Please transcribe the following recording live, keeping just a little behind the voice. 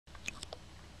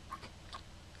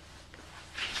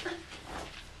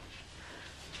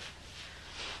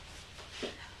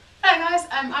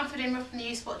I'm Fiona from the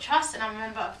Youth Sport Trust and I'm a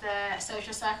member of the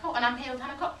social circle, and I'm here with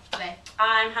Hannah Cockroft today.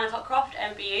 I'm Hannah Cockroft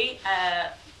MBE,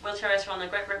 wheelchair racer on the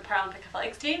Great Britain Paralympic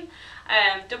Athletics team,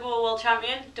 double world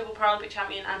champion, double Paralympic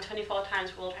champion and 24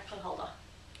 times world record holder.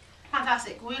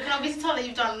 Fantastic. We can obviously tell that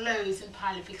you've done loads in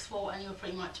Paralympic sport and you're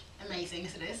pretty much amazing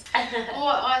as it is.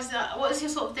 What is your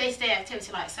sort of day-to-day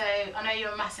activity like? So I know you're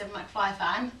a massive McFly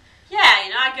fan. Yeah, you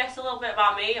know, I guess a little bit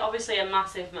about me. Obviously a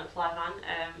massive McFly fan.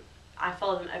 I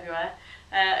follow them everywhere.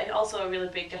 Also a really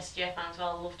big Jessie fan as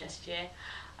well. I love Jessie.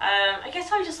 I guess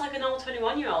I'm just like a normal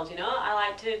 21-year-old, you know. I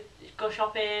like to go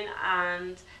shopping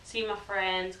and see my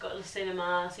friends, go to the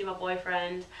cinema, see my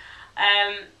boyfriend.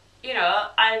 You know,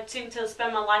 I seem to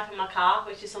spend my life in my car,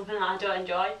 which is something that I don't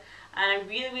enjoy. And I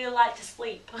really like to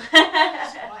sleep.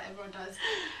 That's what everyone does.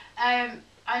 I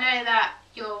know that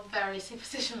you're very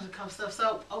superstitious when it comes to stuff,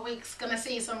 so are we going to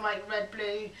see some like red,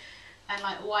 blue and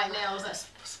like white nails, that's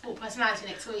sport personality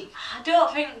next week? I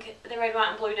don't think the red,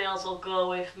 white and blue nails will go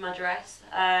with my dress.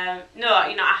 No,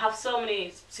 you know, I have so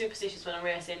many superstitions when I'm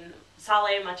racing.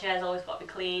 Sally, my chair's always got to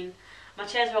be clean. My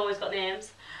chairs have always got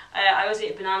names. I always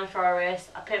eat a banana for a race.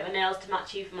 I paint my nails to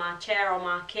match either my chair or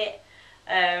my kit.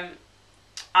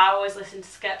 I always listen to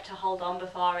Skep to hold on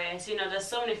before a race. You know, there's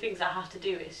so many things I have to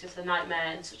do. It's just a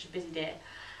nightmare and such a busy day.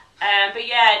 But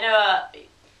yeah,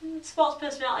 no, sports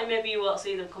personality, maybe you won't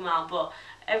see them come out, but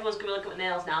everyone's going to be looking at my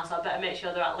nails now, so I better make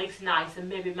sure they're at least nice and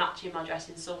maybe matching my dress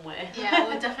in some way. Yeah,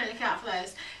 we'll definitely look out for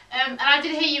those. And I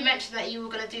did hear you mention that you were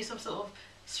going to do some sort of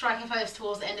striking pose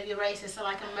towards the end of your races, so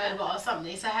like a Mobot or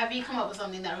something. So have you come up with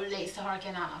something that relates to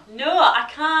Hurricane Hannah? No, I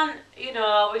can't. You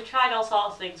know, we've tried all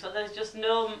sorts of things, but there's just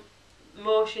no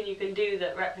motion you can do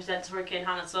that represents Hurricane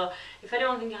Hannah. So if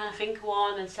anyone can kind of think of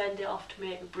one and send it off to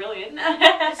me, it'd be brilliant.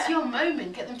 It's your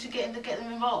moment. Get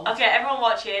them involved. Okay, everyone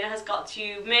watching has got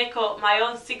to make up my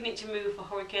own signature move for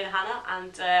Hurricane Hannah,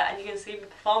 and you're going to see me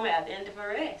perform it at the end of a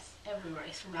race. Every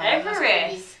race from now. Every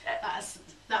race.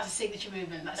 That's a signature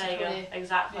movement. That's there you go.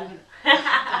 Exactly. Movement.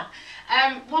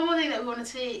 One more thing that we wanted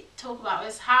to talk about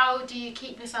was how do you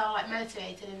keep yourself like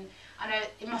motivated? And I know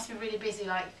it must be really busy,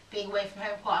 like being away from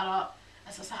home quite a lot.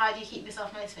 And so how do you keep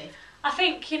yourself motivated? I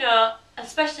think, you know,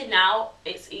 especially now,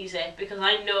 it's easy because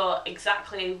I know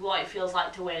exactly what it feels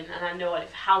like to win, and I know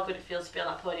how good it feels to be on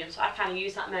that podium. So I kind of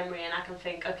use that memory and I can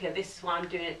think, okay, this is why I'm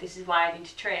doing it, this is why I need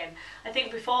to train. I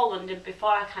think before London,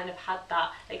 before I kind of had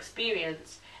that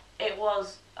experience, it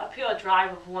was a pure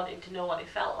drive of wanting to know what it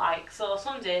felt like. So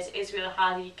some days it's really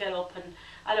hard. You get up and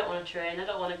I don't want to train, I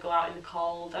don't want to go out in the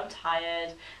cold, I'm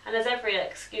tired, and there's every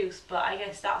excuse, but I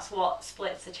guess that's what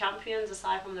splits the champions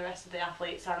aside from the rest of the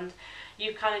athletes, and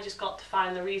you've kind of just got to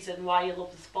find the reason why you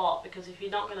love the sport, because if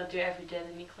you're not going to do it every day,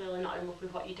 then you're clearly not in love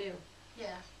with what you do. Yeah.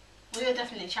 Well, you're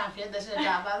definitely a champion, there's no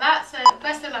doubt about that, so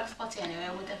best of luck Spotty anyway,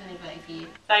 we'll definitely vote for you.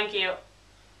 Thank you.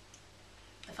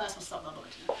 The first one stopped, not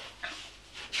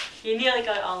the You nearly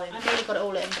got it all in. I nearly got it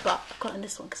all in, but I've gotten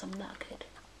this one because I'm that good.